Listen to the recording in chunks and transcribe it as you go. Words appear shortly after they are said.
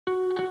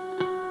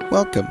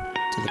Welcome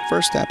to the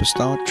First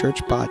Apostolic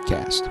Church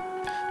Podcast.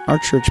 Our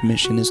church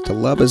mission is to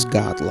love as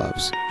God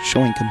loves,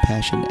 showing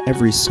compassion to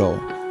every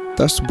soul,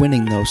 thus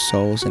winning those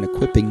souls and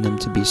equipping them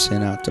to be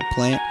sent out to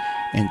plant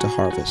and to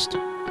harvest.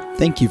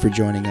 Thank you for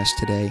joining us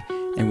today,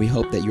 and we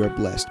hope that you are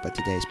blessed by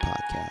today's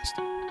podcast.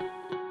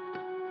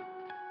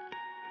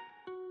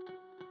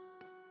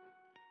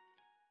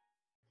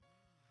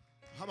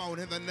 Come on,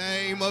 in the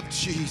name of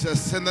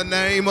Jesus, in the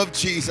name of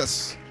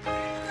Jesus.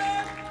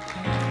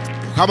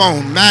 Come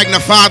on,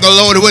 magnify the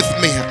Lord with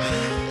me.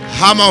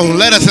 Come on,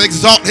 let us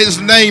exalt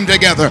his name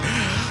together.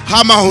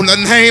 Come on, the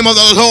name of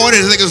the Lord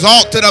is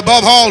exalted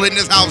above all in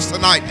this house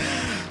tonight.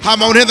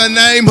 Come on, in the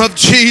name of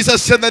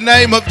Jesus, in the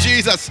name of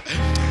Jesus,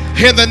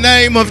 in the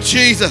name of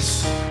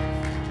Jesus.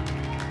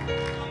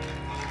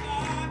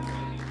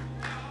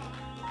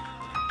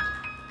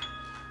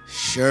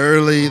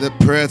 Surely the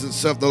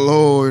presence of the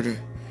Lord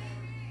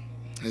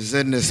is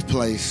in this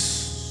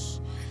place.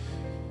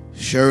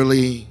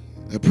 Surely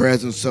the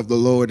presence of the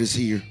Lord is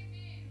here.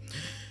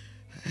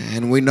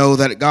 And we know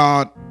that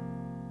God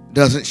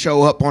doesn't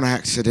show up on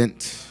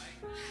accident.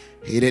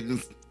 He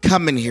didn't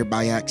come in here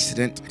by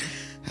accident.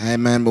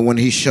 Amen. But when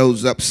he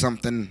shows up,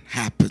 something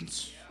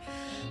happens.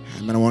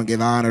 Amen. I want to give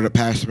honor to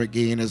Pastor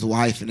McGee and his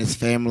wife and his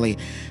family.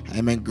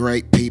 Amen.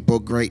 Great people,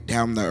 great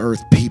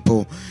down-to-earth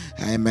people.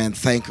 Amen.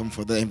 Thank them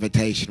for the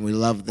invitation. We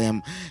love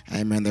them.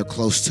 Amen. They're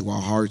close to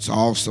our hearts. I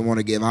also want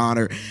to give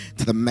honor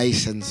to the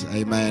Masons.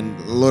 Amen.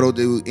 Little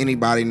do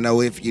anybody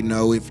know. If you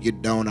know, if you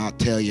don't, I'll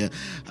tell you.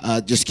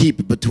 Just keep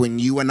it between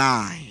you and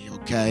I,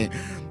 okay?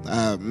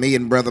 Me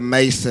and Brother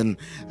Mason,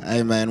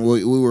 amen,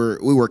 we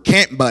were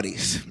camp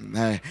buddies.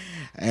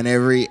 And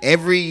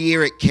every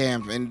year at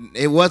camp, and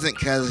it wasn't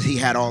because he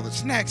had all the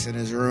snacks in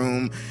his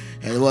room.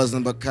 It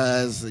wasn't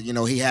because,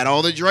 he had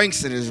all the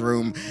drinks in his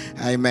room.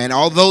 Amen.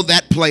 Although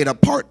that played a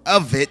part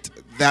of it,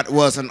 that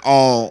wasn't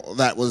all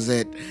that was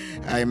it.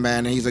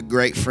 Amen. He's a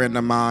great friend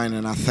of mine,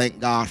 and I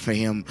thank God for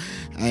him.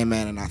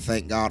 Amen. And I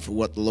thank God for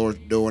what the Lord's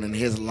doing in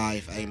his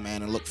life.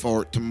 Amen. And look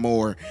forward to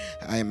more.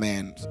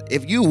 Amen.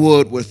 If you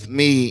would with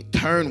me,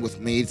 turn with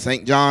me,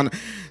 St. John,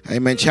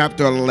 amen,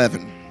 chapter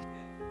 11.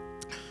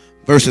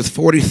 Verses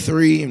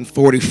 43 and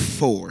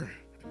 44.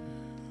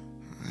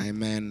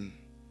 Amen.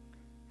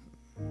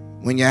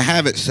 When you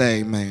have it,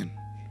 say amen.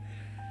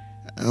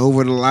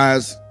 Over the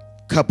last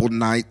couple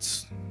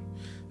nights,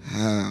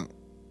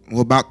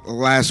 about the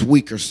last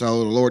week or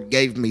so, the Lord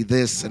gave me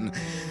this and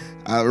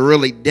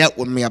really dealt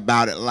with me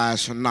about it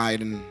last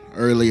night and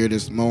earlier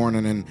this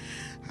morning. And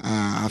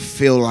I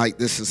feel like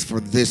this is for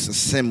this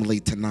assembly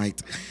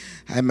tonight.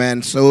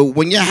 Amen. So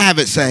when you have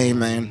it, say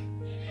amen.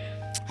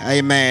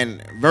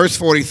 Amen. Verse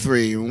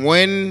 43,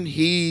 when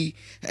he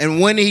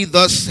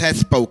thus had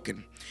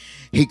spoken,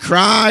 he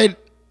cried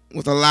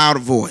with a loud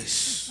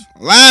voice,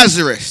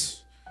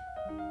 Lazarus,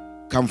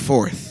 come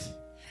forth.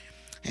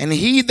 And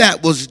he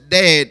that was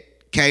dead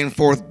came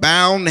forth,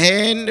 bound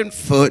hand and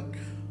foot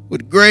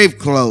with grave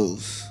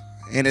clothes,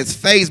 and his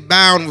face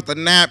bound with a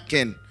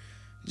napkin.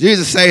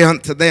 Jesus said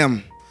unto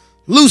them,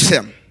 loose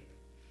him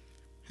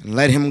and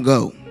let him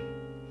go.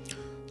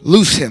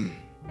 Loose him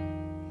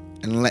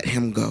and let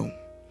him go.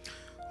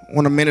 I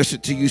want to minister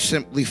to you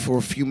simply for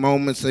a few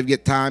moments of your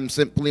time,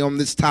 simply on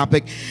this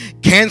topic.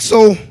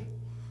 Cancel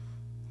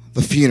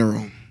the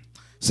funeral.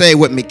 Say it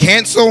with me.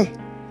 Cancel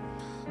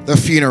the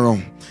funeral.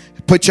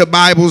 Put your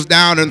Bibles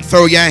down and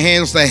throw your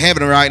hands to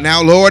heaven right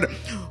now. Lord,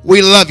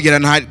 we love you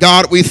tonight.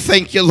 God, we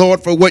thank you,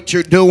 Lord, for what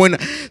you're doing.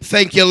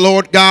 Thank you,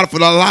 Lord God, for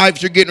the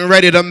lives you're getting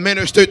ready to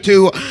minister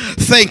to.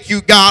 Thank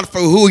you, God, for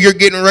who you're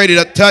getting ready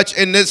to touch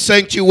in this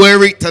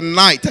sanctuary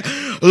tonight.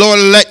 Lord,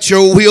 let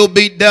your will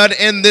be done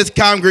in this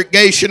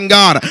congregation,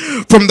 God,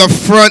 from the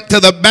front to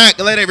the back.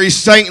 Let every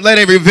saint, let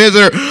every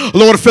visitor,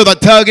 Lord, feel the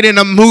tugging and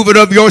the moving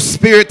of your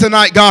spirit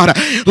tonight, God.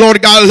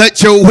 Lord God,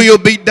 let your will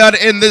be done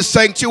in this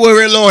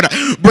sanctuary, Lord.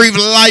 Breathe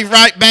life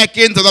right back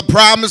into the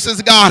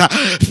promises, God.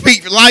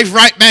 Speak life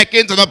right back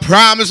into the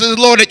promises,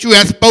 Lord, that you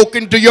have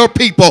spoken to your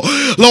people.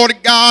 Lord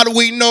God,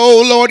 we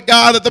know, Lord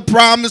God, that the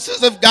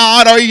promises of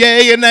God are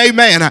yea and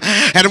amen.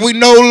 And we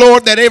know,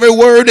 Lord, that every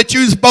word that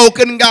you've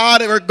spoken,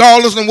 God,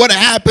 regardless of what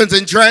happens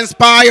and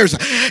transpires,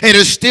 it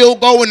is still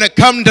going to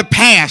come to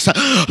pass.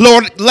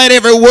 Lord, let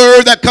every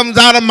word that comes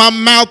out of my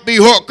mouth be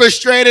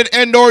orchestrated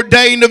and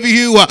ordained of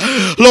you.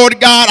 Lord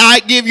God,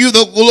 I give you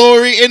the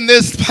glory in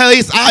this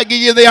place. I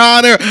give you the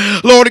honor.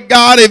 Lord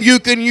God, if you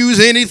can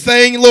use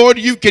anything, Lord,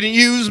 you can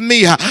use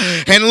me.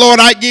 And Lord,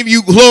 I give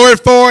you glory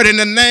for it in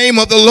the name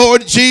of the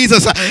Lord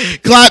Jesus.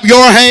 Clap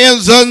your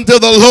hands unto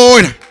the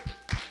Lord.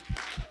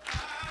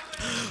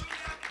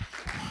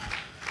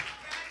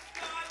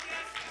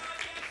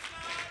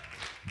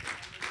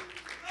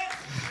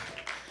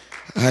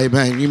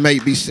 Amen. You may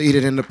be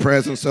seated in the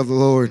presence of the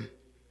Lord.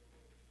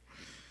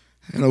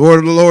 And the word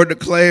of the Lord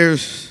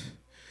declares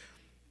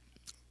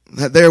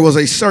that there was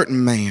a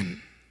certain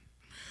man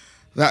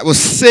that was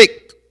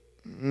sick,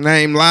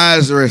 named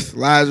Lazarus.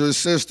 Lazarus'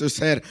 sister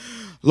said,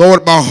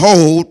 Lord,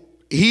 behold,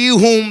 he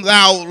whom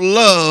thou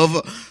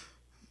love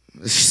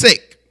is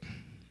sick.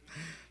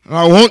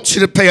 I want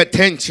you to pay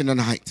attention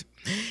tonight.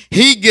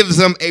 He gives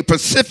them a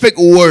specific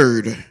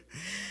word.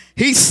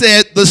 He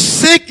said, the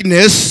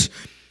sickness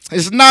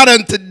is not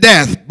unto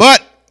death,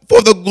 but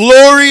for the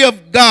glory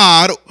of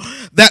God,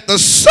 that the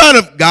Son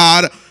of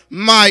God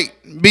might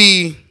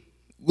be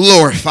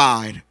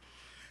glorified.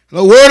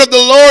 The word of the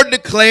Lord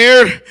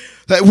declared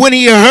that when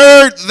he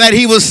heard that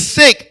he was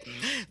sick,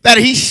 that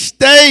he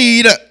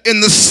stayed in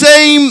the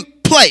same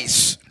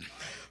place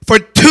for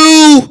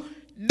 2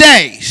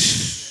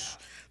 days.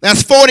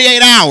 That's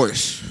 48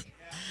 hours.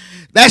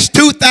 That's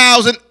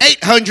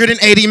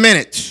 2,880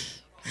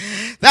 minutes.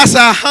 That's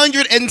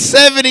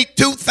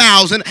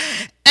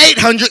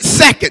 172,800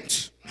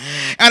 seconds.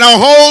 And a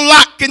whole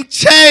lot can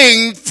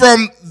change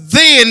from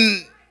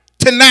then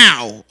to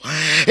now.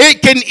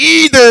 It can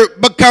either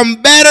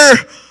become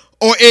better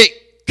or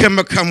it can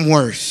become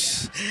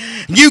worse.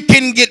 You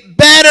can get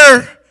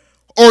better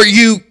or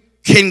you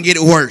can get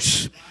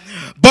worse.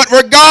 But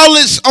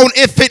regardless on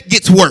if it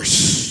gets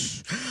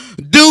worse,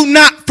 do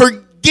not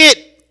forget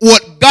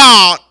what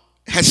God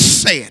has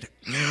said.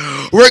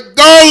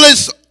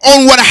 Regardless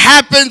on what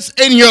happens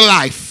in your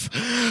life,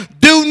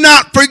 do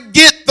not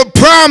forget the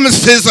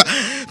promises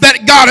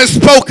that God has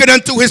spoken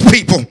unto his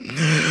people.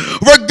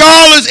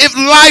 Regardless if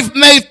life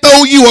may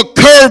throw you a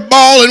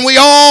curveball, and we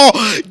all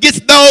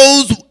get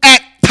those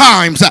at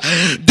times,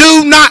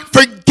 do not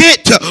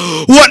forget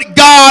what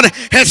God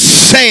has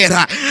said.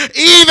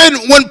 Even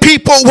when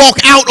people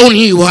walk out on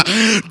you,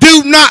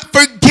 do not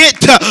forget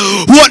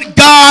what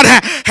God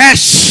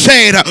has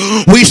said.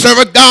 We serve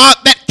a God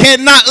that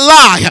cannot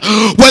lie.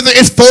 Whether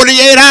it's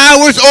 48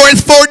 hours or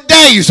it's 4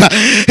 days,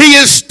 he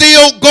is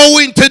still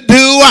going to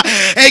do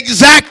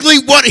exactly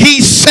what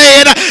he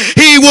said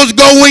he was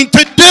going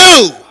to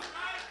do.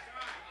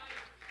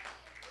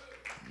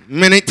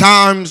 Many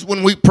times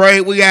when we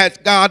pray, we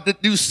ask God to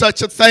do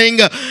such a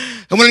thing.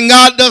 And when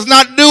God does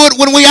not do it,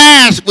 when we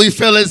ask, we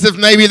feel as if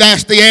maybe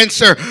that's the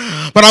answer.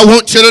 But I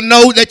want you to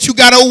know that you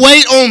got to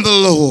wait on the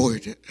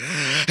Lord.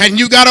 And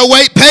you got to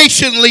wait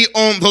patiently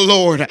on the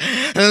Lord.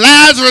 And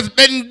Lazarus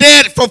been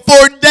dead for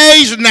 4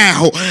 days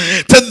now.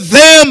 To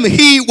them,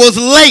 he was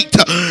late.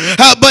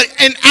 But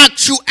in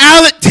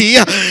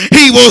actuality,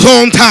 he was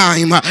on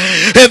time.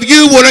 If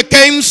you would have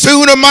came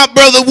sooner, my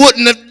brother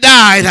wouldn't have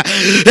died.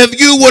 If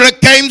you would have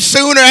came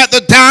sooner at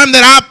the time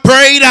that I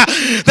prayed,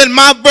 then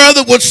my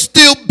brother would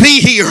still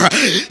be here.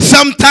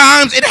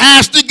 Sometimes it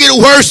has to get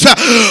worse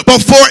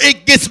before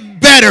it gets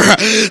better.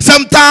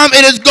 Sometimes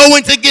it is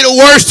going to get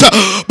worse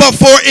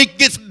before it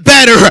gets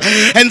better.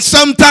 And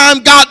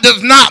sometimes God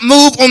does not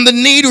move on the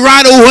need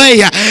right away.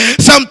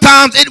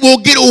 Sometimes it will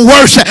get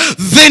worse,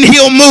 then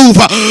he'll move.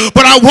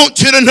 But I want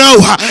you to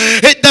know,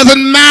 it doesn't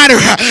matter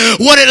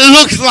what it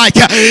looks like.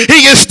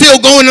 He is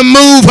still going to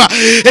move.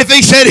 If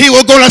he said he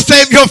was going to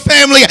save your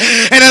family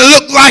and it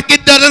looked like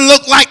it doesn't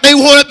look like they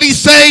want to be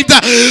saved,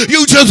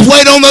 you just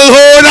wait on the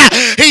Lord.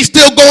 He's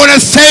still going to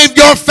save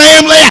your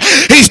family.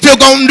 He's still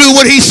going to do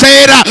what he said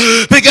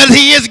because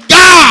he is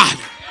God.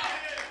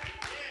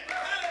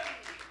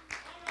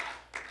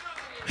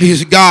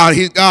 He's God,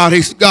 he's God,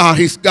 he's God,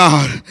 he's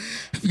God.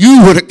 If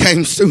you would have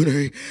came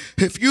sooner,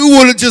 if you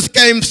would have just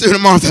came sooner,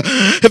 Martha,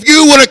 if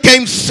you would have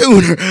came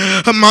sooner,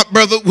 my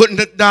brother wouldn't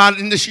have died.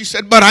 And she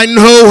said, but I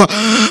know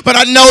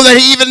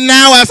that even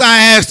now as I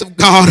asked of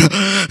God,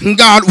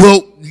 God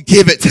will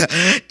give it.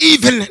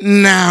 Even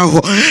now,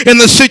 in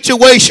the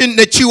situation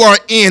that you are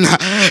in,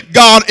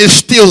 God is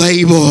still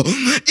able.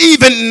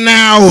 Even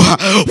now,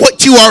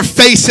 what you are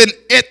facing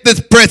at this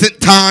present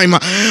time,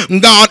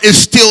 God is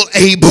still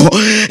able.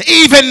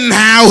 Even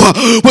now,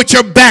 with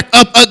your back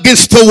up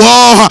against the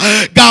wall,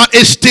 God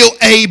is still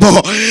able.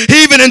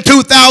 Even in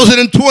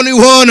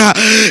 2021,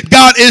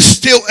 God is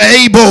still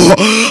able.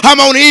 I'm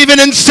on even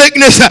in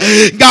sickness,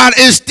 God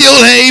is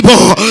still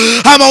able.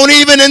 I'm on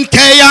even in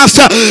chaos,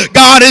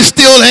 God is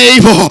still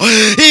able.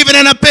 Even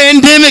in a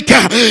pandemic,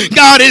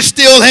 God is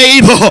still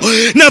able.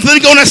 Nothing's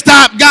gonna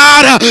stop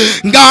God.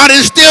 God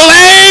is still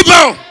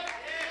able.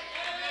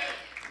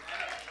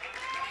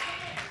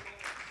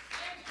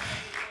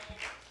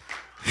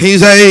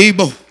 He's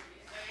able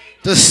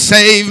to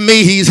save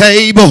me. He's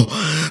able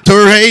to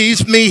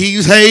raise me.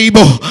 He's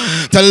able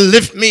to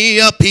lift me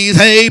up. He's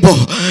able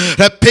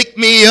to pick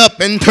me up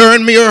and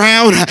turn me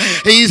around.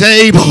 He's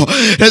able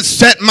to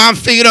set my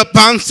feet up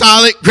on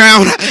solid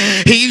ground.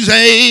 He's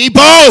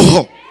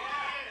able.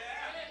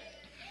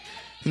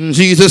 And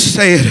Jesus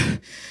said,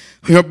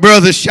 your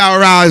brother shall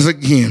rise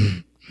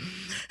again.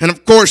 And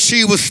of course,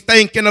 she was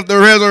thinking of the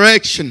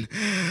resurrection.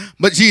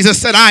 But Jesus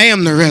said, I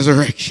am the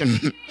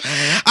resurrection.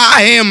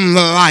 I am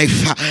the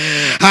life.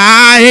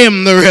 I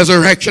am the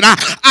resurrection.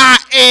 I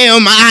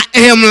am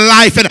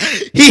life. And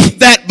he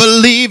that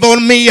believe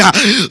on me,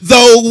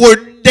 though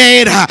we're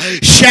dead,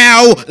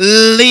 shall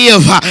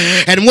live.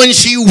 And when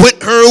she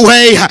went her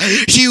way,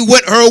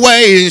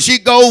 and she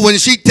go and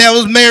she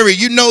tells Mary,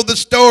 you know the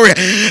story,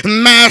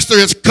 Master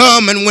has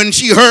come. And when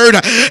she heard,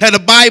 and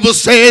the Bible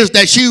says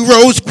that she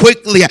rose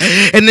quickly,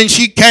 and then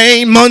she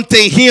came unto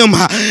him.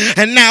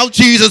 And now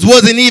Jesus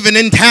wasn't even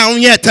in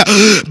town yet,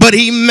 but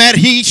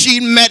she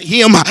met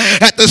him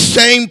at the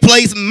same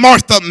place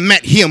Martha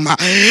met him.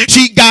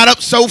 She got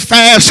up so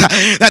fast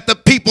that the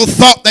people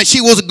thought that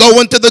she was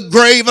going to the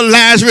grave of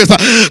Lazarus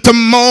to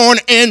mourn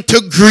and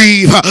to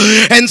grieve.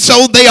 And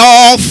so they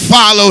all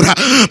followed,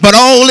 but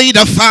only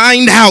to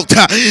find out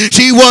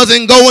she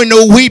wasn't going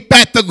to weep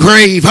at the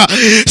grave.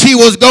 She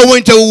was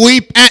going to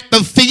weep at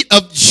the feet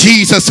of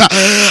Jesus.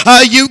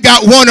 You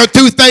got one or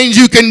two things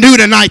you can do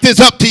tonight. It's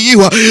up to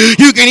you.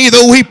 You can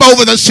either weep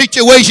over the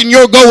situation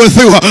you're going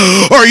through,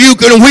 or you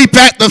can weep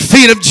at the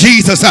feet of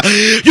Jesus.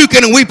 You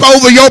can weep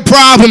over your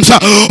problems,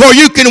 or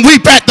you can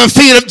weep at the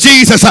feet of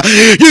Jesus.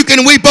 You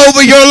can weep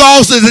over your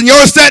losses and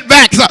your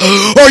setbacks,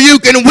 or you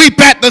can weep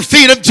at the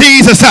feet of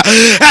Jesus.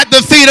 At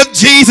the feet of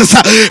Jesus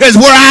is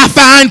where I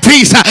find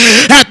peace.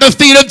 At the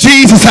feet of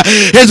Jesus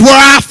is where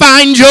I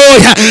find joy.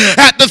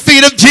 At the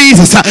feet of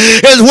Jesus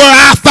is where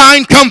I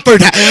find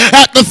comfort.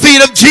 At the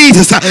feet of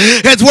Jesus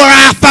is where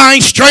I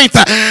find strength.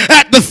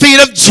 At the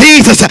feet of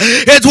Jesus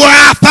is where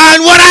I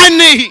find what I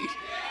need.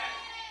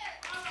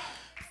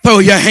 Throw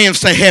your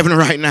hands to heaven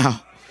right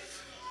now.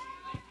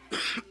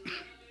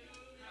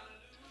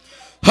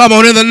 Come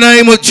on, in the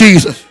name of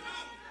Jesus.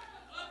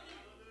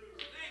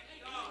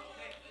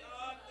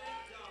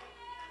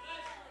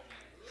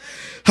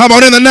 Come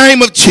on, in the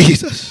name of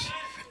Jesus.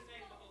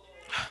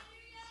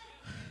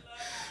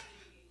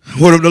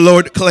 The word of the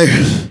Lord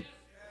declares,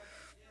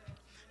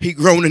 he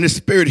groaned in his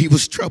spirit, he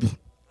was troubled.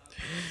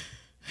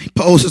 He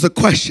poses a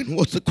question.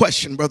 What's the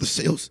question, Brother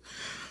Seals?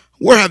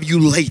 Where have you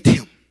laid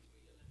him?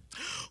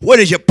 Where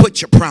did you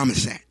put your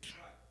promise at?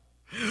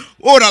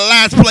 Or the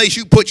last place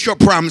you put your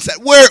promise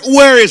at?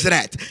 Where is it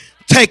at?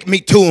 Take me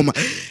to him.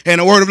 And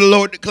the word of the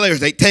Lord declares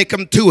they take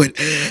him to it.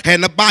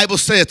 And the Bible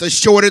says the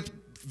shortest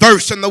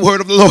verse in the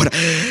word of the Lord,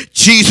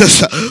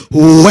 Jesus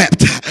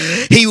wept.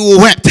 He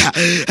wept.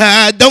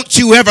 Don't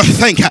you ever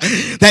think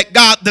that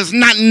God does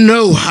not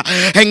know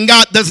and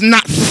God does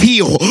not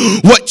feel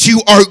what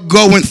you are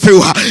going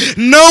through?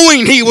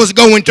 Knowing he was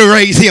going to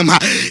raise him,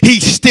 he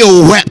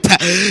still wept.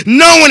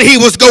 Knowing he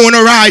was going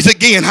to rise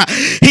again,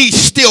 he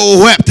still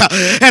wept.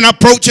 And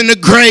approaching the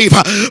grave,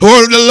 the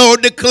word of the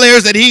Lord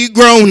declares that he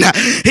groaned.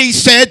 He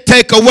said,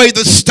 take away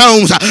the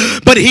stones.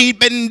 But he'd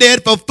been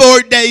dead for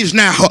 4 days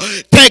now.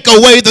 Take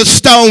away the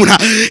stone.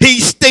 He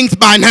stinks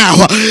by now.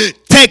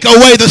 Take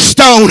away the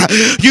stone.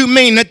 You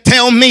mean to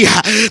tell me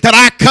that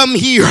I come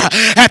here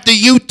after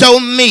you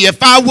told me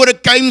if I would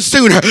have came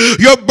sooner,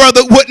 your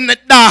brother wouldn't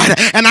have died,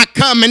 and I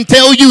come and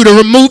tell you to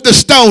remove the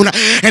stone,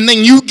 and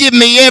then you give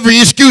me every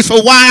excuse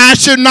for why I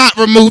should not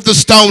remove the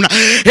stone?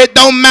 It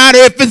don't matter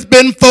if it's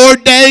been 4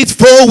 days,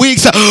 4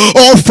 weeks,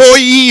 or 4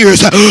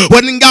 years.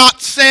 When God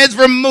says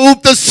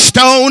remove the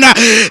stone,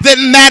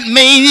 then that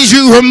means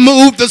you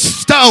remove the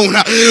stone.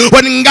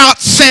 When God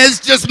says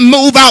just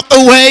move out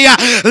the way,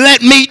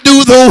 let me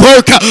do the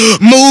work,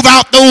 move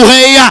out the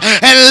way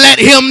and let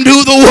him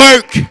do the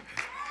work.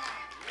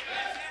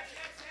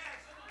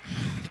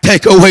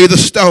 Take away the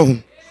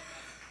stone.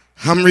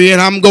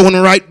 I'm going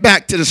right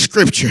back to the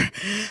scripture.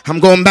 I'm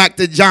going back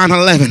to John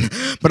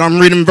 11, but I'm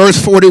reading verse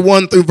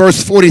 41 through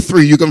verse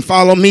 43. You can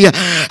follow me.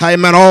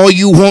 Amen. All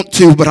you want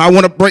to, but I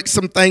want to break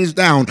some things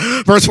down.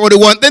 Verse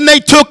 41. Then they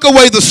took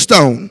away the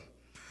stone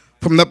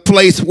from the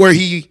place where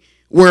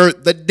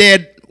the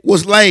dead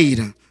was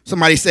laid.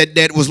 Somebody said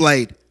dead was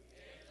laid.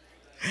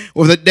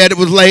 Where the dead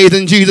was laid,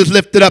 and Jesus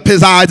lifted up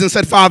his eyes and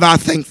said, Father, I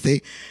thank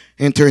thee.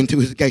 Enter into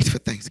his gates for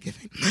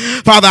thanksgiving.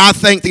 Father, I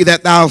thank thee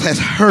that thou hast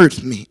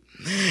heard me.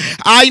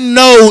 I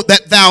know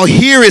that thou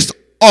hearest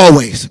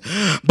always,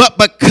 but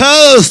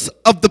because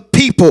of the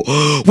people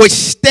which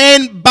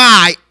stand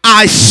by,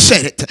 I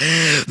said it,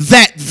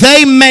 that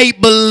they may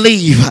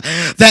believe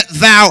that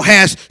thou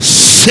hast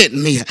sent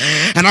me.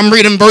 And I'm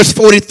reading verse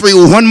 43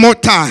 one more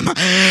time.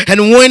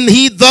 And when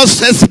he thus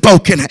has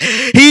spoken,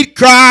 he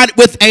cried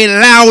with a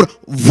loud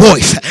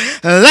voice,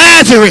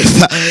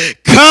 Lazarus,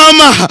 come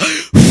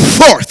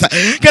forth.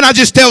 Can I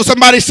just tell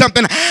somebody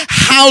something?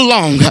 How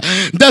long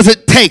does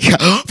it take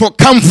for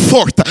come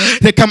forth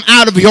to come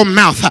out of your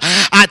mouth?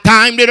 I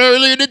timed it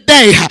earlier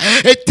today.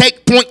 It takes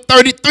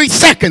 0.33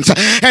 seconds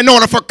in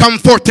order for come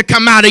forth to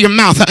come out of your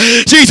mouth.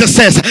 Jesus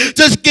says,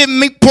 just give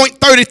me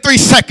 0.33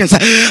 seconds.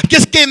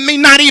 Just give me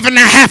not even a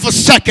half a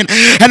second.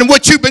 And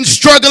what you've been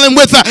struggling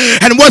with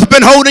and what's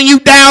been holding you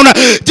down,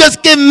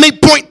 just give me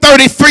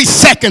 0.33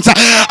 seconds.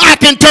 I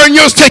can turn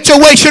your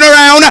situation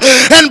around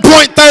in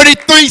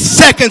 0.33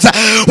 seconds.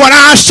 When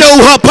I show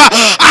up,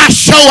 I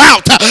show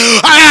out.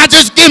 I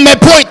just give me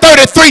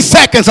 0.33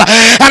 seconds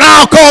and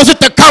I'll cause it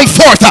to come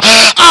forth.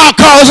 I'll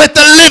cause it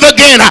to live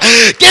again.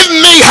 Give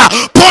me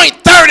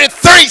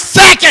 0.33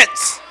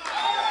 seconds.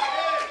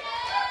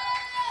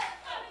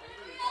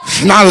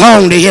 It's not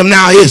long to him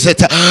now, is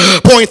it?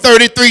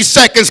 0.33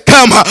 seconds,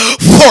 come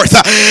forth.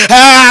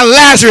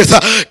 Lazarus,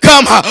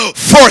 come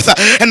forth.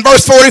 And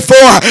verse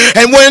 44,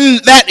 and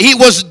when that he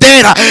was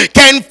dead,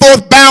 came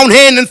forth bound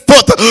hand and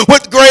foot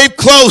with grave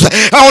clothes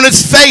on his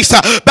face,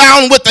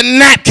 bound with a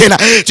napkin.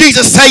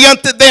 Jesus say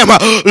unto them,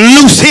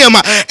 loose him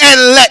and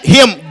let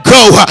him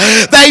go.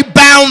 They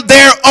bound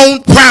their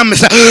own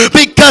promise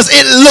because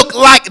it looked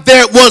like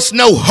there was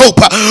no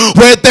hope.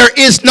 Where there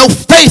is no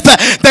faith,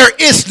 there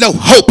is no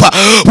hope.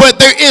 Where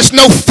there is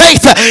no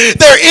faith,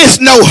 there is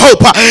no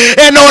hope.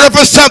 In order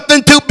for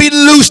something to be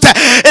loosed,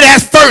 it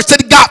at first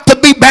it got to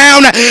be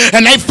bound,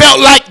 and they felt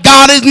like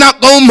God is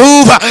not going to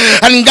move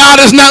and God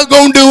is not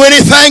going to do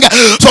anything.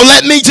 So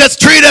let me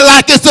just treat it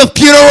like it's a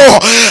funeral.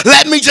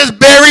 Let me just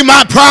bury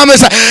my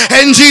promise.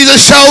 And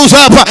Jesus shows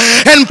up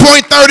in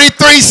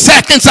 0.33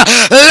 seconds.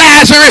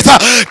 Lazarus,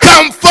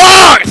 come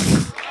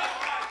forth.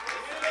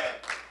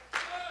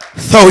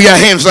 Throw your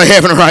hands to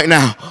heaven right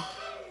now.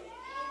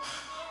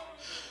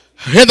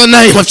 In the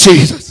name of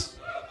Jesus.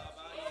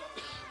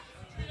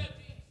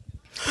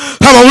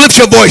 Come on, lift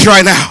your voice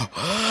right now.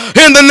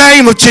 In the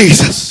name of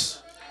Jesus.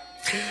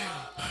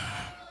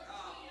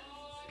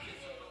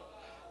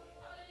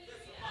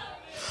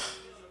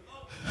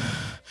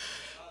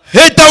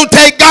 It don't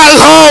take God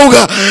long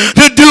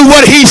to do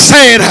what he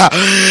said.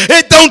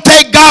 It don't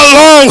take God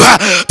long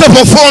to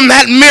perform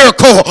that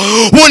miracle.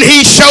 When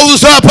he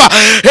shows up,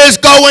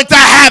 it's going to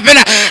happen,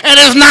 and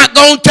it's not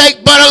going to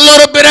take but a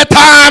little bit of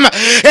time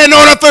in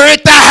order for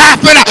it to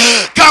happen.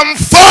 Come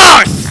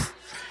forth.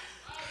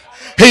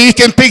 He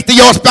can speak to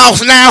your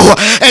spouse now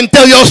and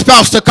tell your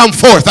spouse to come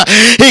forth.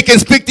 He can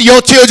speak to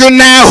your children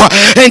now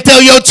and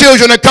tell your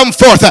children to come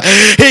forth.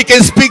 He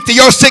can speak to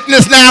your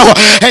sickness now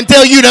and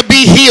tell you to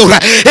be healed.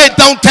 It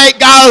don't take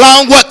God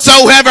long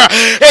whatsoever.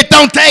 It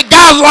don't take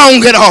God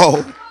long at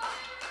all.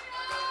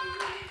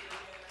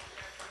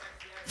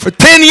 For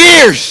 10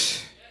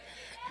 years,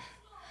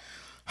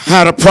 I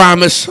had a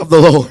promise of the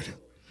Lord.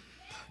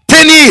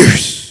 10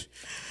 years.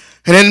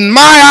 And in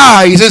my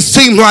eyes, it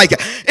seemed like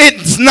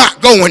it's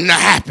not going to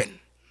happen.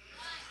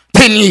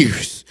 10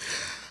 years.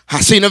 I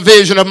seen a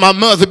vision of my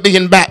mother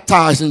being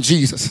baptized in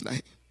Jesus'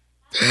 name.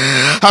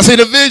 I seen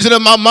a vision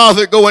of my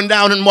mother going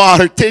down in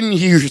water 10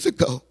 years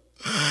ago.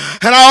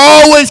 And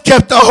I always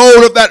kept a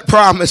hold of that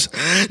promise,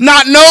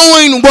 not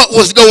knowing what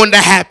was going to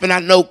happen. I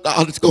know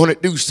God is going to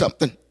do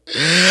something.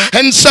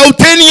 And so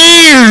 10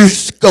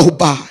 years go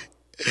by.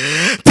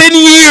 10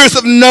 years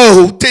of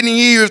no, 10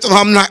 years of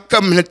I'm not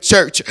coming to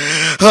church.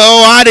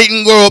 Oh, I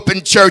didn't grow up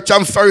in church.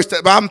 I'm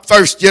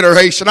first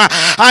generation.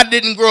 I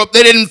didn't grow up.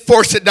 They didn't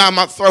force it down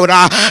my throat.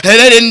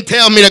 They didn't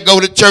tell me to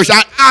go to church.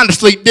 I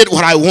honestly did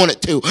what I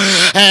wanted to.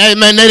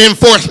 Amen. They didn't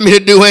force me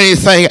to do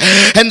anything.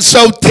 And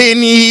so 10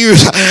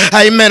 years,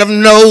 amen, of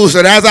no's.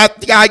 And as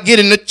I get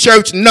into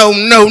church, no.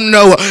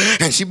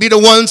 And she be the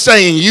one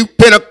saying, you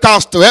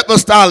Pentecostal,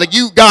 apostolic,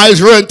 you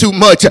guys run too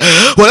much.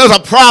 Well, there's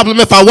a problem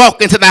if I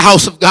walk into the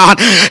house of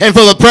God and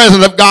for the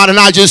presence of God and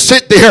I just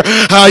sit there,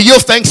 you'll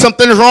think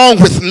something's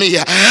wrong with me.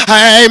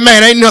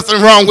 Amen. Ain't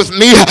nothing wrong with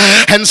me.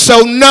 And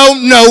so no.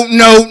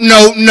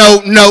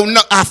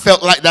 I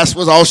felt like that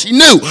was all she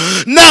knew.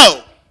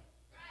 No.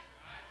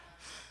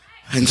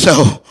 And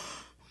so,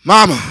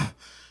 Mama,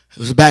 it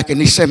was back in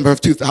December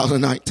of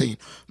 2019.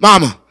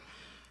 Mama,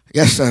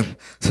 yes, son,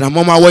 said I'm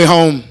on my way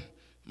home.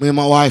 Me and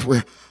my wife,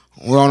 we're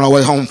on our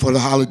way home for the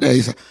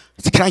holidays. I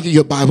said, can I give you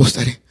a Bible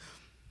study?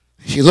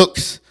 She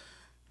looks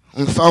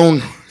on the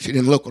phone. She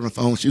didn't look on the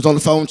phone. She was on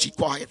the phone. She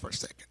quiet for a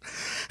second.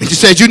 And she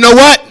said, you know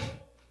what?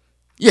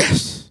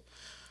 Yes.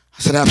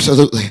 I said,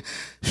 absolutely.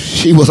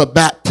 She was a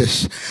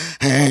Baptist.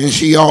 And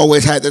she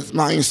always had this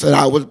mindset,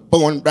 I was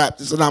born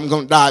Baptist and I'm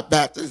going to die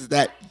Baptist.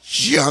 That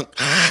junk.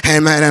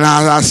 Amen. And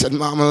I said,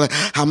 Mama,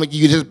 I'm going to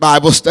give you this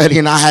Bible study.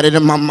 And I had it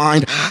in my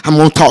mind. I'm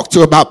going to talk to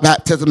her about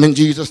baptism in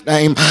Jesus'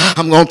 name.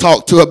 I'm going to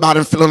talk to her about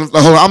infilling of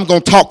the Holy. I'm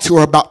going to talk to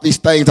her about these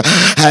things.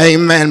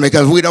 Amen.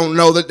 Because we don't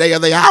know the day or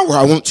the hour.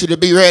 I want you to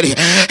be ready.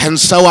 And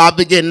so I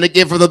began to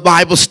give her the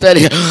Bible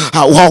study.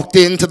 I walked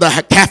into the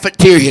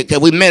cafeteria because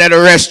we met at a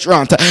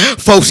restaurant.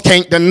 Folks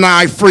can't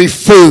deny free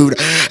food.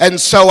 And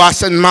so I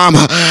said,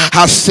 Mama,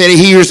 I said,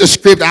 here's the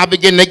script. I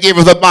began to give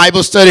her the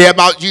Bible study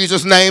about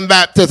Jesus' name,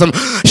 baptism.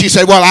 She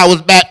said, well, I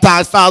was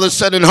baptized Father,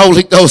 Son, and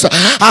Holy Ghost.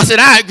 I said,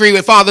 I agree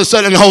with Father,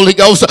 Son, and Holy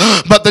Ghost,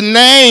 but the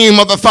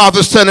name of the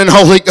Father, Son, and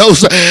Holy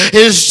Ghost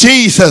is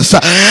Jesus.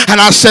 And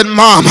I said,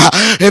 Mama,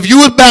 if you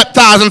were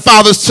baptized in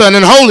Father, Son,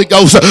 and Holy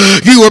Ghost,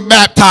 you were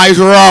baptized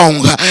wrong.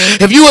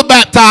 If you were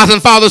baptized in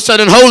Father, Son,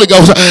 and Holy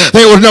Ghost,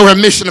 there was no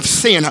remission of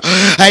sin.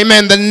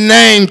 Amen. The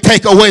name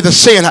take away the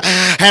sin.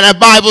 And a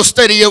Bible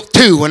study of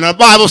 2 and a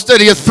Bible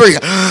study of 3.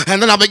 And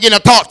then I began to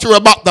talk to her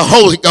about the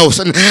Holy Ghost.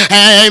 And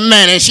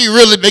amen. And she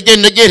really really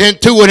began to get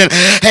into it. And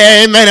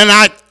amen. And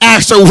I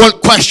asked her one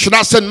question.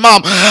 I said,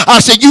 Mom, I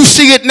said, you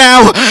see it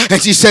now?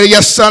 And she said,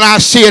 yes, son, I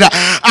see it.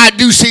 I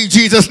do see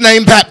Jesus'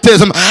 name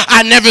baptism.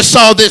 I never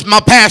saw this,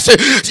 my pastor.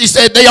 She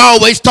said, they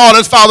always taught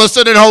us Father,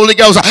 Son, and Holy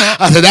Ghost.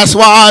 I said, that's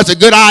why it's a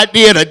good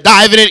idea to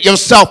dive in it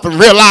yourself and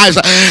realize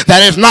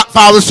that it's not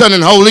Father, Son,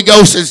 and Holy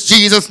Ghost. It's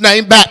Jesus'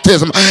 name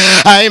baptism.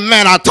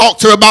 Amen. I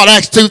talked to her about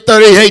Acts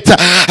 2:38.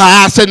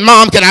 I said,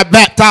 Mom, can I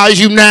baptize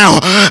you now?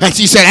 And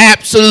she said,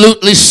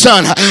 absolutely,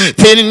 son.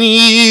 10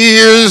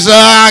 years,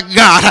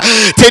 God.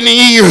 10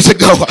 years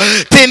ago,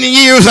 10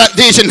 years that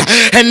vision,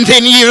 and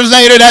 10 years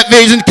later that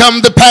vision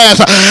come to pass.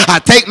 I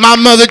take my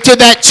mother to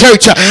that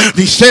church,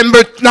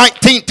 December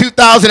 19,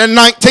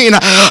 2019.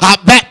 I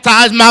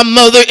baptized my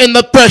mother in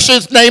the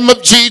precious name of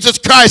Jesus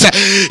Christ.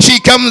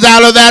 She comes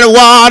out of that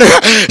water.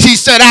 She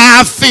said,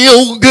 I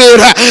feel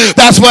good.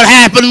 That's what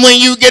happened when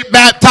you get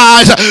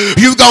baptized.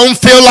 You gonna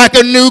feel like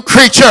a new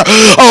creature.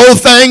 Old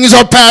things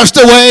are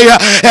passed away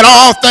and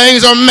all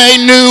things are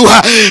made new.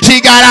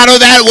 She got out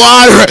of that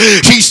water.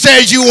 She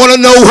says, you want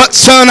to know what,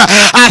 son?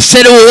 I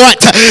said,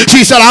 what?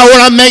 She said, I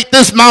want to make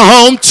this my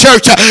home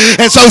church.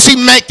 And so she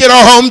make it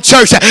her home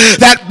church.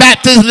 That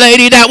Baptist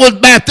lady that was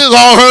Baptist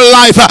all her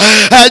life,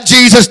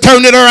 Jesus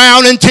turned it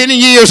around in 10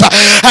 years.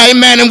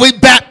 Amen. And we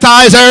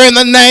baptize her in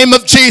the name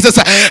of Jesus.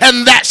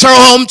 And that's her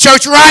home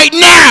church right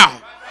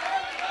now.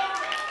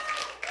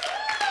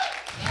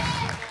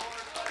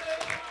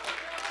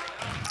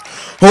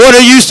 What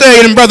are you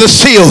saying, Brother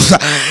Seals?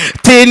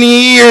 10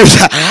 years.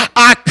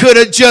 I could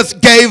have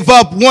just gave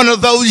up one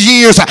of those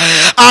years.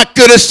 I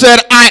could have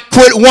said I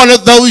quit one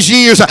of those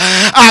years.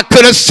 I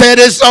could have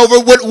said it's over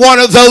with one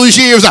of those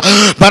years.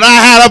 But I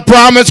had a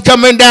promise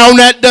coming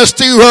down that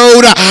dusty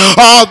road.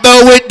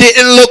 Although it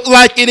didn't look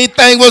like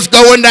anything was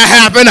going to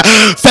happen,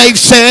 faith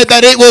said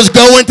that it was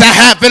going to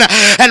happen.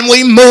 And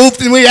we moved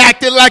and we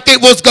acted like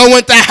it was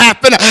going to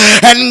happen.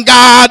 And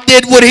God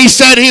did what he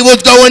said he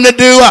was going to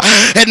do.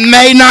 It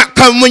may not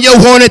come when you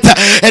want it.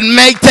 It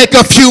may take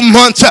a few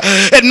months.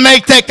 It may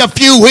take a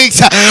few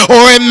weeks,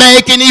 or it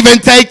may can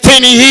even take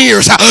 10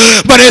 years.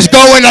 But it's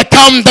going to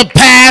come to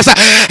pass.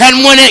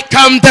 And when it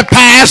comes to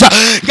pass,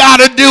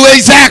 God will do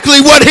exactly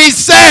what he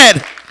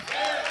said.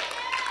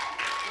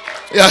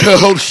 I'm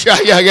going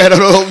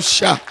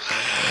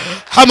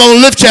to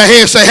lift your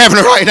hands to heaven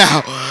right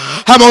now.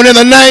 I'm on in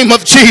the name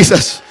of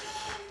Jesus.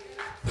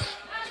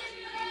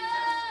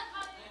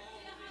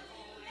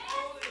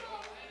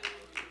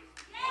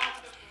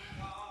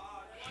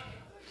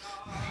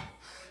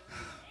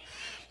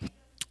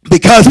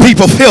 Because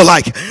people feel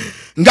like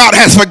God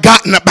has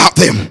forgotten about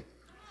them.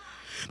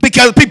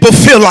 Because people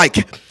feel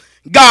like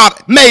God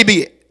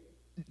maybe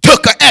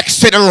took an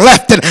exit and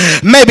left, and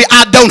maybe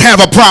I don't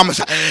have a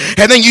promise.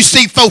 And then you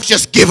see folks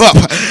just give up,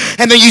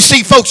 and then you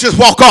see folks just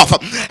walk off,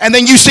 and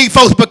then you see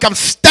folks become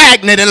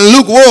stagnant and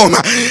lukewarm,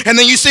 and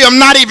then you see them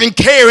not even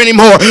care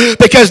anymore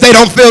because they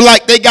don't feel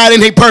like they got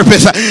any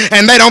purpose,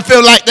 and they don't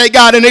feel like they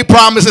got any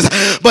promises.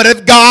 But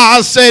if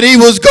God said he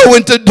was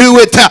going to do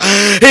it,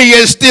 he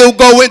is still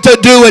going to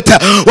do it.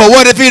 Well,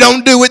 what if he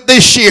don't do it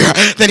this year?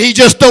 Then he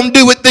just don't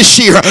do it this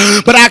year.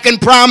 But I can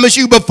promise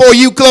you, before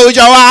you close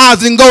your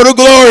eyes and go to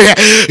glory,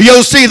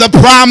 you'll see the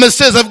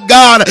promises of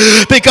God,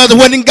 because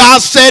when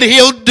God said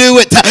he'll do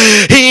it,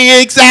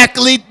 he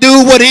exactly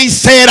do what he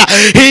said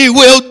he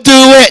will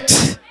do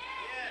it.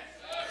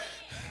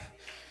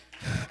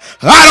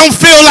 I don't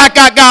feel like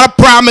I got a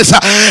promise,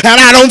 and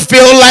I don't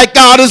feel like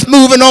God is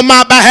moving on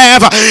my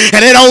behalf,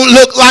 and it don't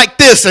look like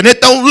this and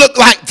it don't look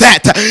like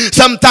that.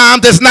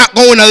 Sometimes it's not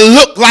going to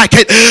look like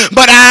it,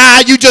 but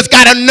you just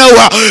got to know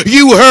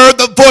you heard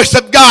the voice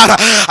of God.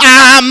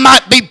 I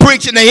might be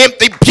preaching to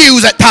empty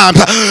pews at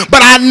times,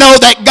 but I know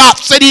that God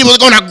said he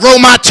was going to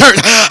grow my church.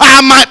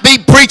 I might be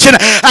preaching,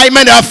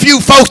 amen, to a few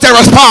folks that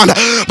respond,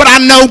 but I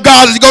know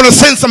God is going to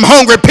send some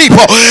hungry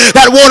people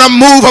that want a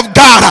move of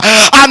God.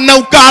 I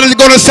know God is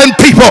going to send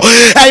people,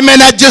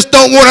 amen, that just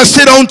don't want to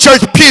sit on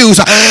church pews,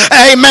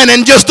 amen,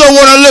 and just don't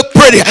want to look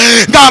pretty.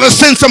 God has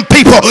sent some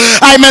people,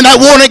 amen,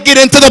 that want to get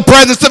into the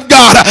presence of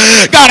God.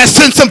 God has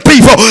sent some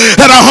people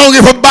that are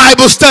hungry for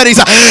Bible studies.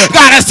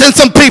 God has sent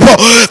some people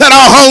that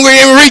are hungry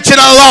and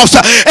reaching a lost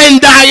and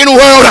dying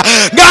world.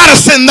 God has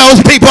sent those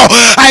people,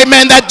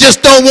 amen, that just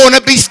don't want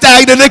to be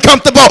stagnant and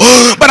comfortable,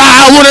 but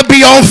I want to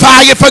be on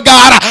fire for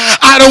God.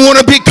 I don't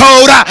want to be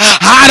cold.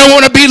 I don't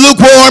want to be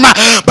lukewarm,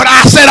 but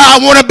I said I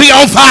want to be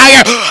on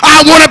fire.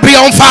 I want to be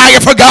on fire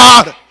for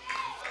God.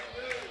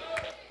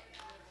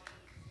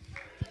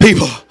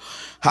 People,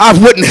 I've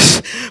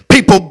witnessed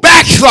people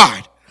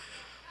backslide,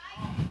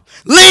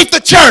 leave the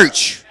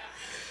church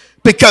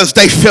because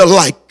they feel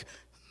like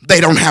they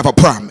don't have a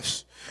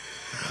promise.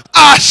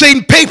 I've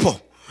seen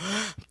people,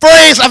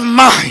 friends of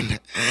mine,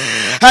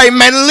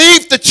 amen,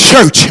 leave the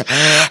church,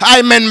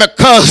 amen,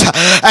 because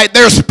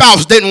their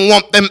spouse didn't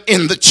want them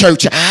in the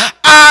church.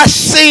 I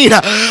seen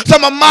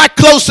some of my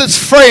closest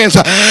friends.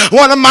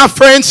 One of my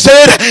friends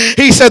said,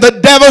 he said, the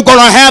devil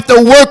gonna have to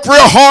work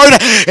real hard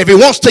if he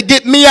wants to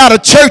get me out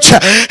of church.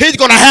 He's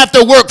gonna have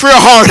to work real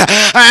hard.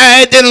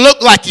 It didn't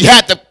look like he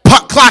had to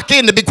clock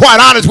in, to be quite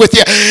honest with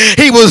you.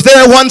 He was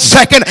there 1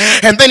 second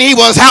and then he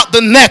was out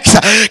the next.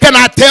 Can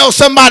I tell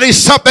somebody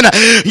something?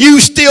 You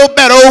still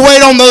better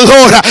wait on the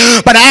Lord.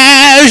 But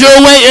as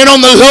you're waiting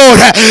on the Lord,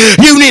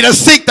 you need to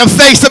seek the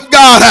face of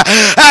God.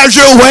 As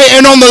you're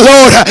waiting on the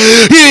Lord,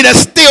 you need to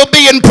still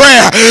be in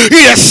prayer. You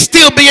need to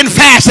still be in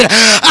fasting.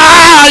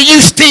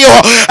 You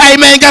still,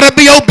 amen, got to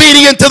be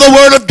obedient to the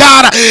word of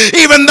God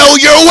even though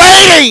you're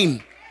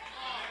waiting.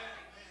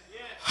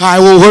 I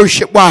will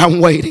worship while I'm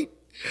waiting.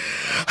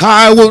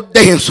 I will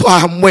dance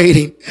while I'm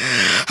waiting.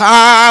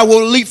 I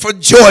will leap for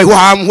joy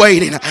while I'm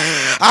waiting.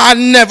 I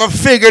never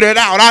figured it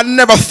out. I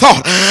never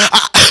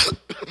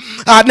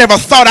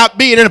thought I'd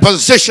be in a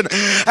position,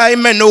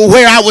 amen,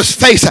 where I was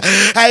faced,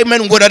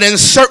 amen, with an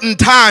uncertain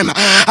time.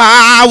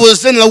 I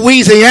was in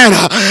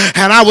Louisiana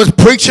and I was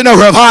preaching a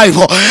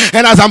revival.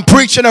 And as I'm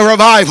preaching a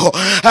revival,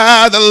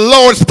 the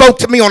Lord spoke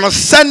to me on a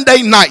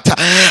Sunday night,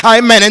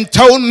 amen, and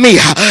told me,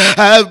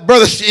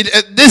 brother,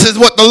 this is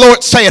what the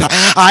Lord said.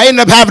 I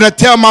ended up having to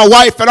tell my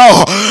wife and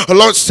all. The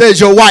Lord says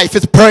your wife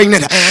is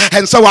pregnant.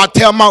 And so I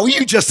tell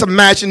you just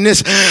imagine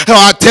this.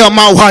 I tell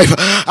my wife,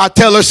 I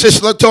tell her,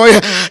 Sister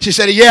Latoya, she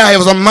said, yeah, it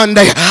was a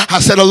Monday. I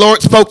said, the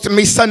Lord spoke to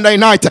me Sunday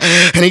night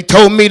and he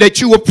told me that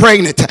you were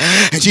pregnant.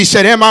 And she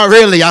said, am I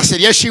really? I said,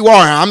 yes, you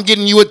are. I'm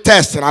getting you a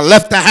test. And I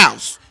left the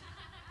house.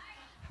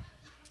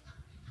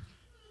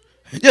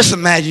 Just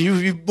imagine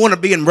you want to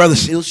be in Brother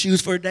Seal's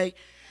shoes for a day.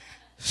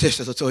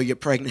 Sister Latoya, you're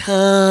pregnant.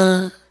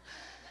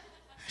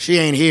 She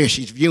ain't here.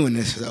 She's viewing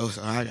this. So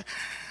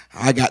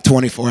I got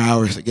 24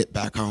 hours to get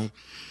back home.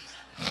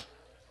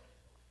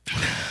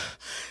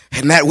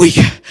 And that week,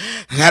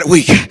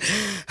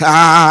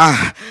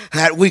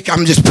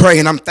 I'm just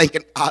praying. I'm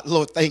thinking,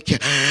 Lord, thank you.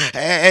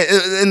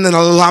 And then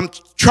I'm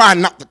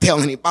trying not to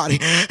tell anybody.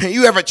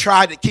 You ever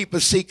tried to keep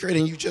a secret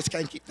and you just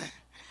can't keep that?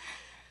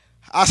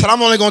 I said,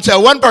 I'm only going to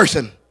tell one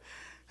person.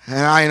 And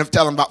I ended up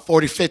telling about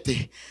 40, 50.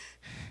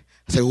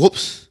 I said,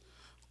 oops.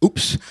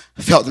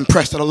 I felt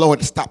impressed of the Lord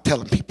to stop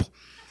telling people.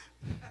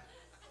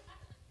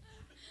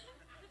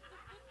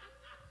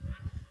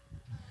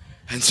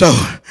 And so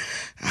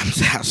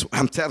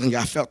I'm telling you,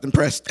 I felt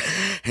impressed,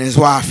 and it's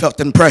why I felt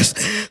impressed.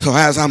 So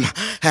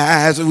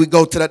as we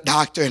go to the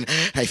doctor and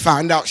they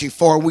find out she's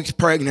 4 weeks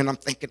pregnant, I'm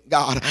thinking,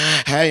 God,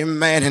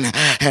 amen.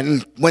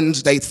 And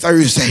Wednesday,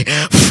 Thursday,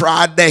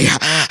 Friday,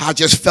 I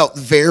just felt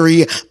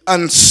very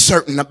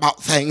uncertain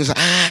about things,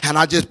 and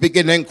I just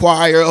began to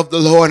inquire of the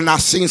Lord, and I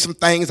seen some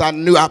things.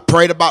 I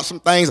prayed about some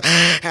things,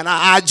 and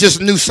I just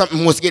knew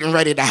something was getting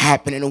ready to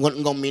happen, and it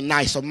wasn't going to be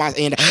nice on my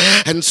end.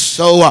 And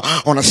so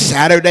on a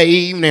Saturday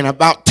evening,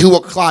 about 2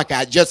 o'clock,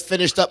 I just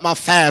finished up my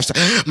fast.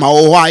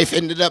 My wife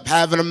ended up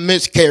having a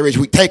miscarriage.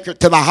 We take her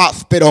to the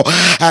hospital,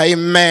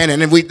 amen,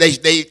 and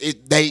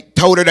they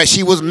told her that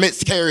she was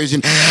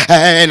miscarriaging.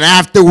 And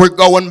after we're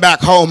going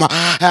back home,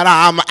 and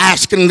I'm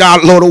asking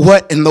God, Lord,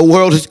 what in the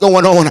world is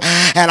going on?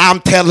 And I'm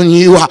telling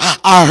you,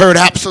 I heard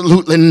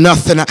absolutely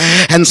nothing.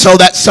 And so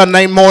that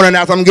Sunday morning,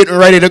 as I'm getting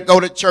ready to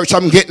go to church,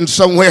 I'm getting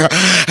somewhere.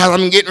 As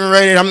I'm getting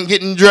ready, I'm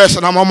getting dressed,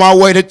 and I'm on my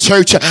way to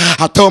church.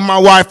 I told my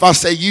wife, I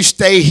said, you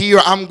stay here.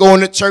 I'm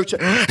going to church.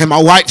 And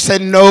my wife said,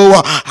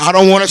 no, I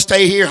don't want to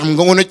stay here. I'm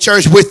going to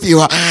church with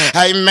you.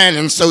 Amen.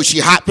 And so she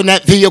hopped in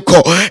that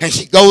vehicle and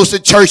she goes to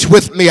church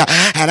with me.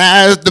 And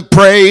as the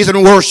praise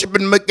and worship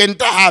began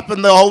to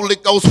happen, the Holy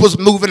Ghost was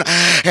moving.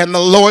 And the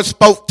Lord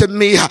spoke to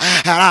me.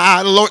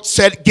 And the Lord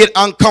said, get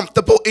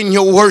uncomfortable in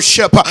your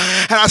worship. And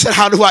I said,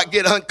 how do I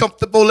get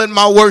uncomfortable in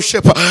my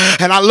worship?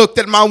 And I looked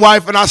at my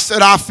wife and I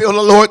said, I feel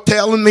the Lord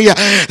telling me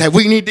that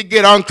we need to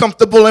get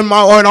uncomfortable in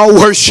our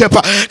worship.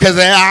 Because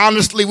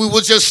honestly, we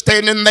was just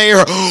standing there.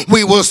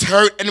 We was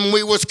hurt and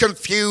we was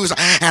confused.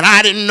 And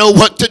I didn't know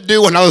what to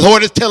do. And the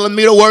Lord is telling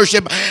me to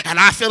worship. And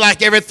I feel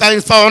like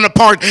everything's falling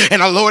apart.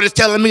 And the Lord is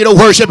telling me to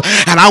worship.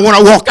 And I want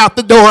to walk out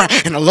the door.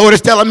 And the Lord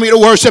is telling me to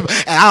worship.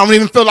 And I don't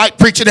even feel like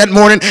preaching that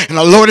morning. And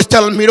the Lord is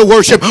telling me to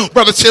worship.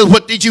 Brother says,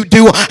 what did you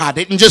do? I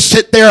didn't just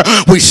sit there.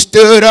 We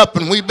stood up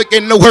and we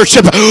began to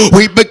worship.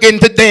 We began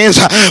to dance.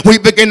 We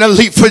began to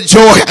leap for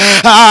joy.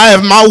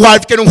 If my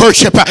wife can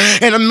worship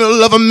in the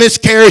middle of a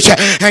miscarriage,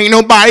 ain't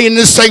nobody in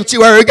the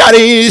sanctuary got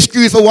any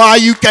excuse for why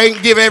you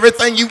can't give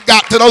everything you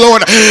got to the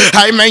Lord.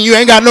 Amen. You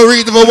ain't got no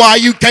reason for why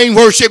you can't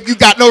worship. You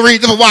got no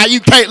reason for why you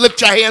can't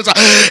lift your hands.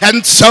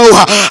 And so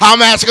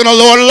I'm asking the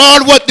Lord,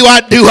 Lord, what do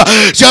I do?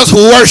 Just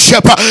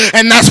worship.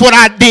 And that's what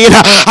I did.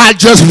 I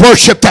just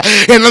worshiped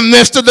in the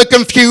midst of the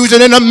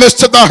confusion, in the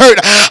midst of the hurt.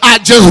 I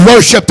just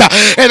worshiped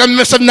in the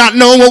midst of not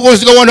knowing what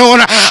was going on.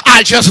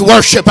 I just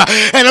worship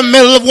in the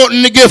middle of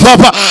wanting to give up.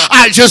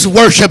 I just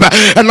worship.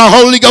 And the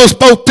Holy Ghost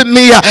spoke to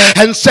me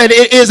and said,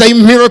 it is a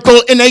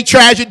miracle in a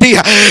tragedy.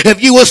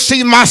 If you will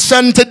see my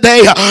son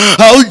today,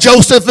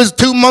 Joseph is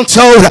 2 months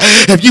old.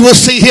 If you will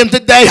see him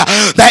today,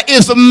 that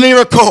is a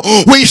miracle.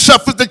 We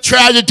suffered the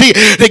tragedy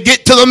to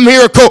get to the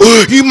miracle.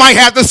 You might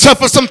have to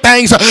suffer some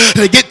things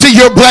to get get to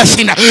your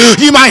blessing.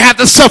 You might have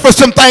to suffer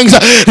some things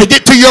to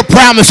get to your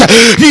promise.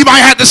 You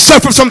might have to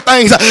suffer some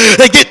things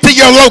to get to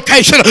your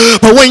location.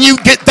 But when you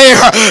get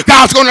there,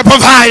 God's going to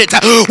provide it.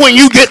 When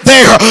you get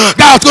there,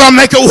 God's going to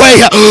make a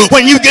way.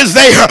 When you get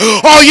there,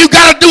 all you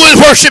got to do is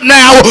worship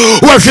now.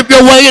 Worship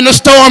your way in the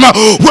storm.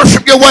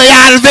 Worship your way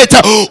out of it.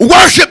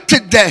 Worship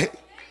today.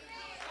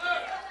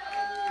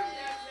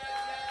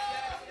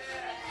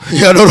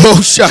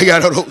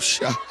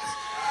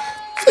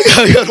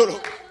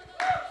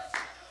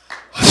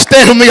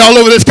 Stand with me all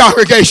over this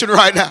congregation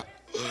right now.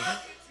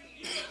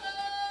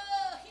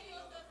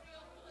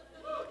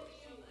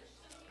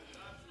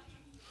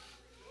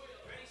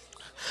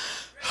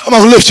 Come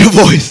on, lift your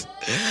voice.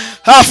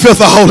 I feel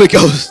the Holy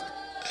Ghost.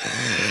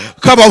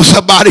 Come on,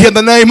 somebody, in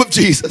the name of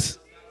Jesus.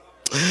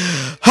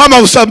 Come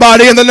on,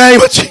 somebody, in the name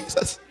of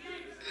Jesus.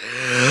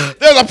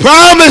 There's a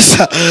promise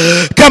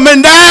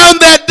coming down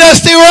that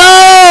dusty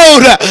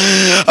road.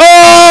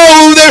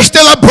 Oh, there's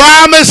still a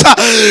promise.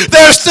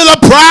 There's still a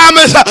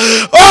promise.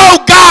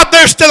 Oh, God,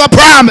 there's still a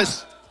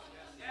promise.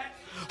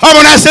 I'm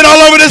going to sit all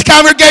over this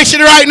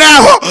congregation right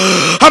now.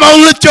 I'm going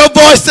to lift your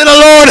voice to the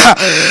Lord.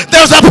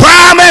 There's a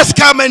promise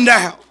coming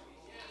down.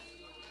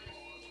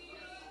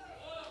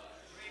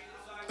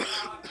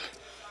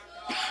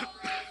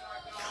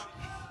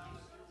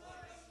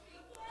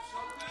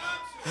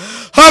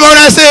 I'm going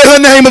to say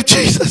in the name of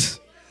Jesus.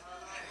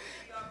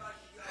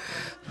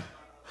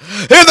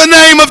 In the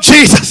name of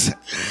Jesus.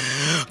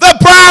 The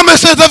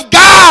promises of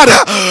God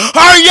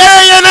are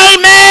yea and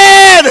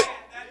amen.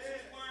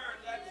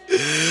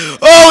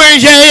 Oh,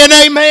 yea and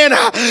amen.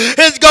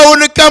 It's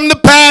going to come to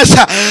pass.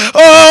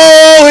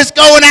 Oh, it's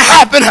going to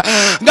happen.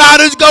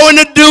 God is going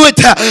to do it.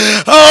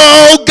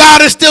 Oh,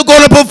 God is still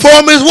going to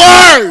perform his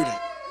word.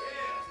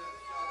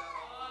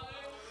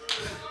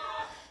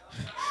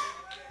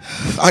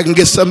 I can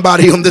get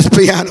somebody on this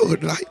piano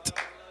tonight.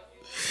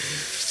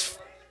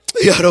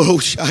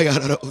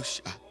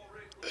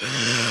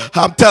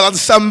 I'm telling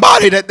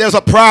somebody that there's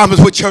a promise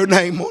with your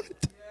name on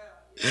it.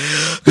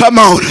 Come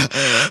on.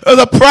 There's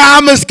a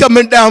promise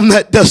coming down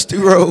that dusty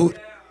road.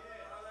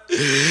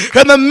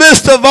 In the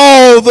midst of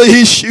all the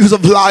issues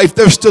of life,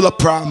 there's still a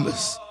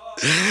promise.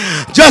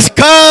 Just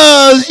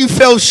because you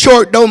fell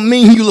short don't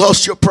mean you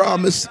lost your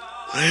promise.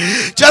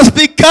 Just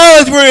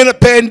because we're in a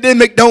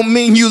pandemic don't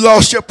mean you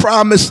lost your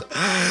promise.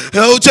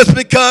 Oh, just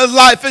because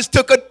life has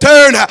took a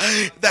turn,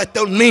 that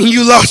don't mean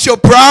you lost your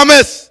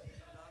promise.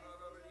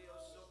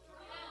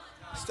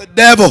 It's the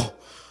devil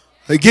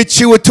to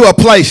get you into a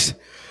place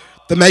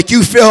to make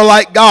you feel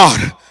like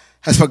God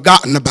has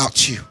forgotten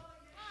about you.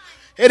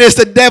 It is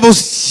the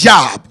devil's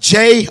job,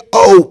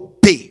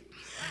 J-O-B,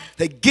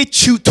 to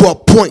get you to a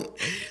point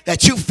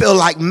that you feel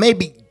like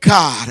maybe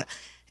God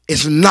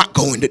is not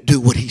going to do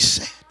what he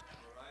said.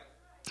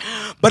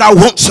 But I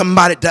want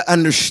somebody to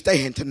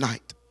understand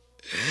tonight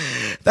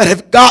that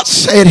if God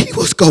said he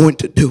was going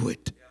to do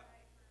it,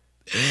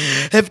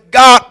 if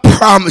God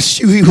promised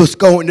you he was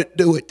going to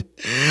do it,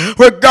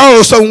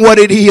 regardless of what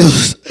it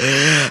is,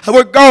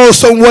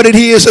 regardless of what it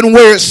is and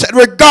where it's at,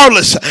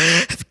 regardless,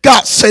 if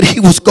God said he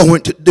was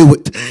going to do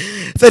it,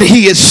 then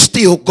he is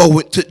still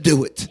going to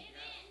do it.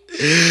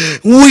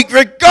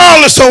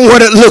 Regardless of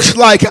what it looks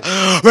like,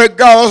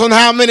 regardless of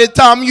how many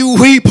times you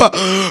weep,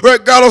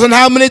 regardless of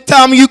how many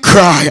times you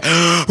cry,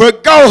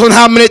 regardless of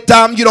how many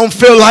times you don't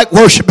feel like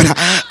worshiping.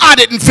 I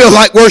didn't feel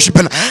like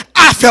worshiping.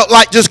 I felt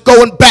like just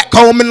going back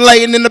home and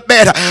laying in the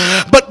bed.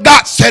 But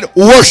God said,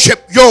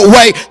 worship your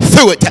way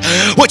through it.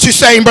 What you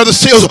saying, Brother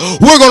Seals?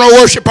 We're going to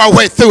worship our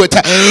way through it.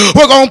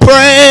 We're going to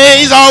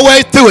praise our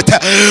way through it.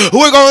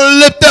 We're going to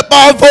lift up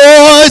our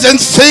voice and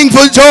sing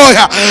for joy.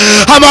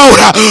 Come on.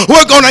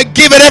 We're going to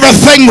give it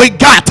everything we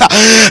got.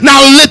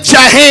 Now lift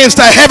your hands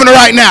to heaven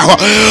right now,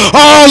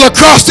 all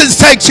across this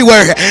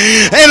sanctuary,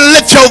 and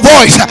lift your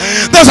voice.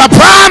 There's a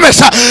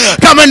promise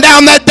coming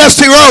down that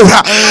dusty road.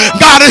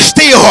 God is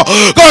still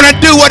going to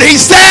do what he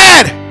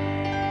said.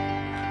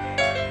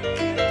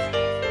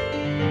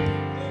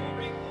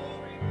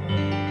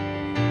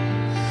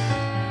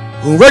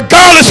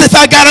 Regardless if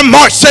I got to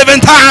march 7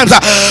 times,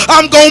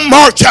 I'm going to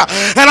march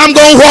and I'm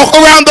going to walk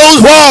around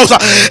those walls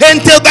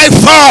until they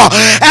fall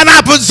and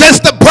I possess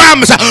the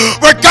promise.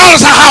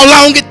 Regardless of how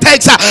long it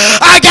takes,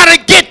 I got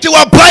to get to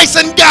a place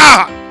in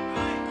God.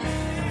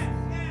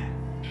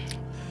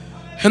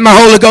 In my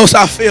Holy Ghost,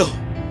 I feel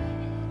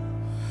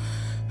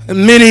that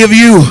many of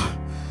you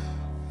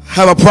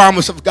have a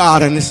promise of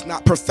God, and it's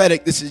not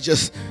prophetic. This is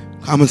just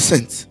common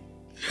sense.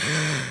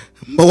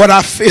 But what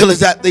I feel is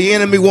that the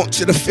enemy wants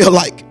you to feel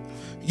like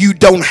you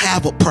don't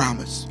have a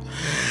promise,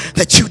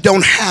 that you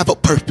don't have a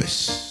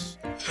purpose.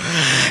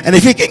 And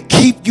if he can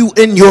keep you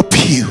in your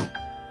pew,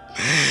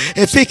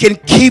 if he can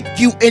keep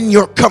you in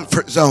your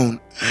comfort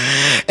zone,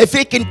 if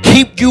he can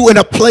keep you in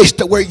a place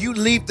to where you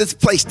leave this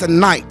place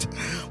tonight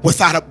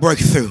without a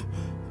breakthrough,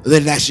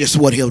 then that's just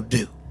what he'll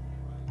do.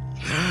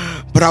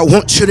 But I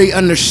want you to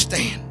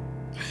understand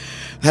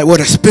that where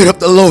the Spirit of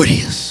the Lord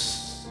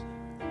is,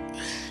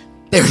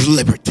 there's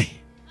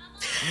liberty.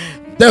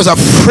 There's a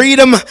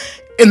freedom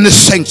in the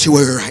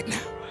sanctuary right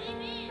now.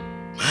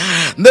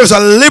 There's a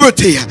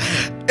liberty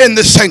in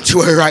the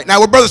sanctuary right now.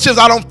 Well, brother says,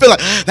 I don't feel like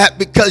that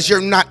because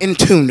you're not in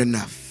tune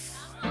enough.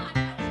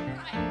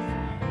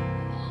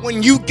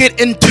 When you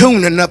get in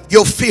tune enough,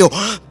 you'll feel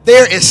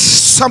there is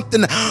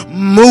something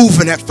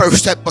moving at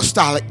First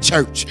Apostolic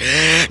Church.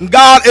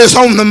 God is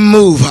on the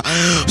move.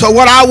 So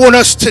what I want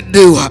us to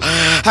do,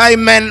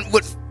 amen,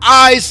 with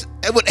eyes,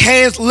 with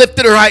hands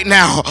lifted right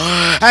now,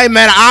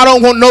 amen, I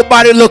don't want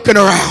nobody looking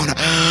around.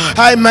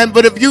 Amen.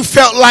 But if you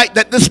felt like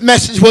that this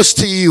message was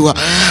to you,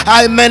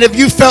 amen, if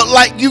you felt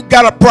like you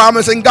got a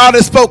promise and God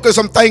has spoken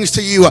some things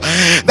to you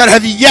that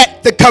have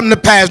yet to come to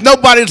pass,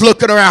 nobody's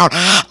looking around.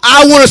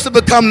 I want us to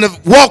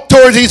walk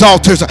towards these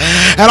altars,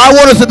 and I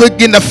want us to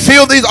begin to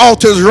fill these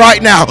altars right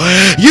now.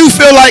 You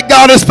feel like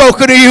God has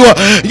spoken to you.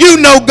 You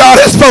know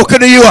God has spoken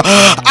to you.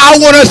 I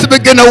want us to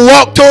begin to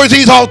walk towards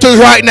these altars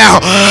right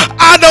now.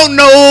 I don't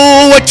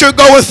know what you're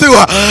going through.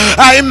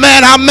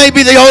 Amen. I may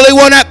be the only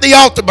one at the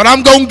altar, but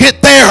I'm going to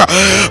get there.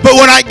 But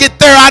when I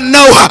get there, I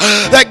know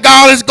that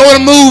God is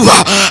going to move.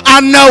 I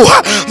know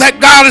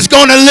that God is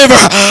going to deliver.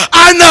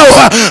 I know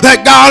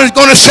that God is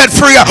going to set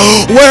free.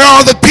 Where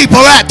are the people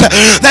at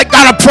that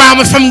got a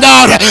promise from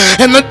God,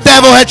 and the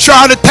devil had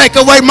tried to take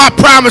away my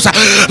promise?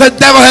 The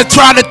devil had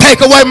tried to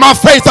take away my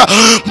faith.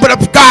 But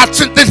if God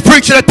sent this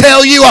preacher to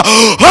tell you,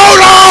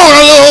 hold on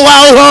a little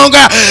while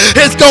longer,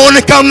 it's going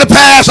to come to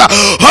pass.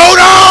 Hold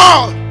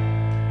on.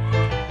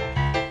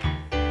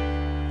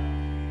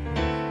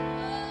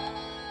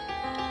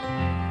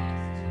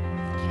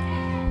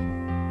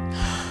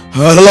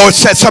 The Lord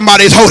said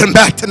somebody's holding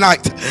back tonight.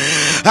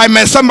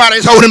 Amen.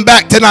 Somebody's holding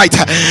back tonight.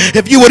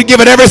 If you would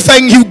give it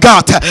everything you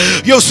got,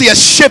 you'll see a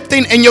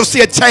shifting and you'll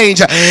see a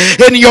change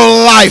in your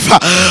life.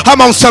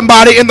 Come on,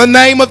 somebody, in the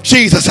name of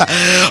Jesus.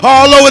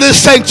 All over this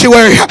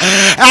sanctuary,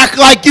 act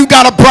like you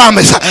got a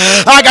promise.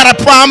 I got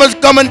a promise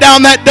coming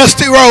down that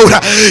dusty road.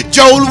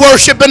 Joel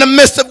worship in the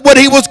midst of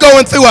what he was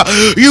going through.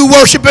 You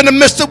worship in the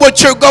midst of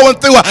what you're going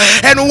through,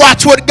 and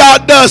watch what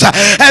God does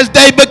as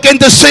they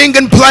begin to sing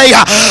and play.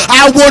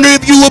 I wonder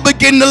if you will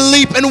begin to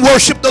leap and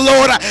worship the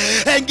Lord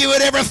and give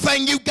it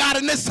everything you got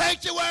in this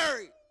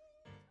sanctuary.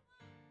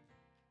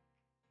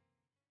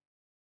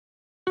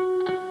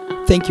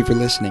 Thank you for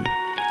listening.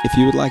 If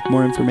you would like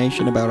more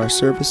information about our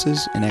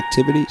services and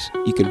activities,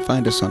 you can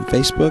find us on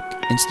Facebook,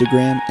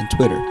 Instagram, and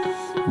Twitter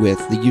with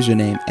the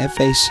username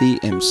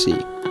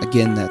FACMC.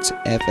 Again, that's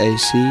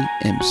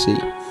FACMC.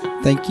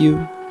 Thank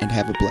you, and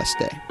have a blessed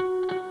day.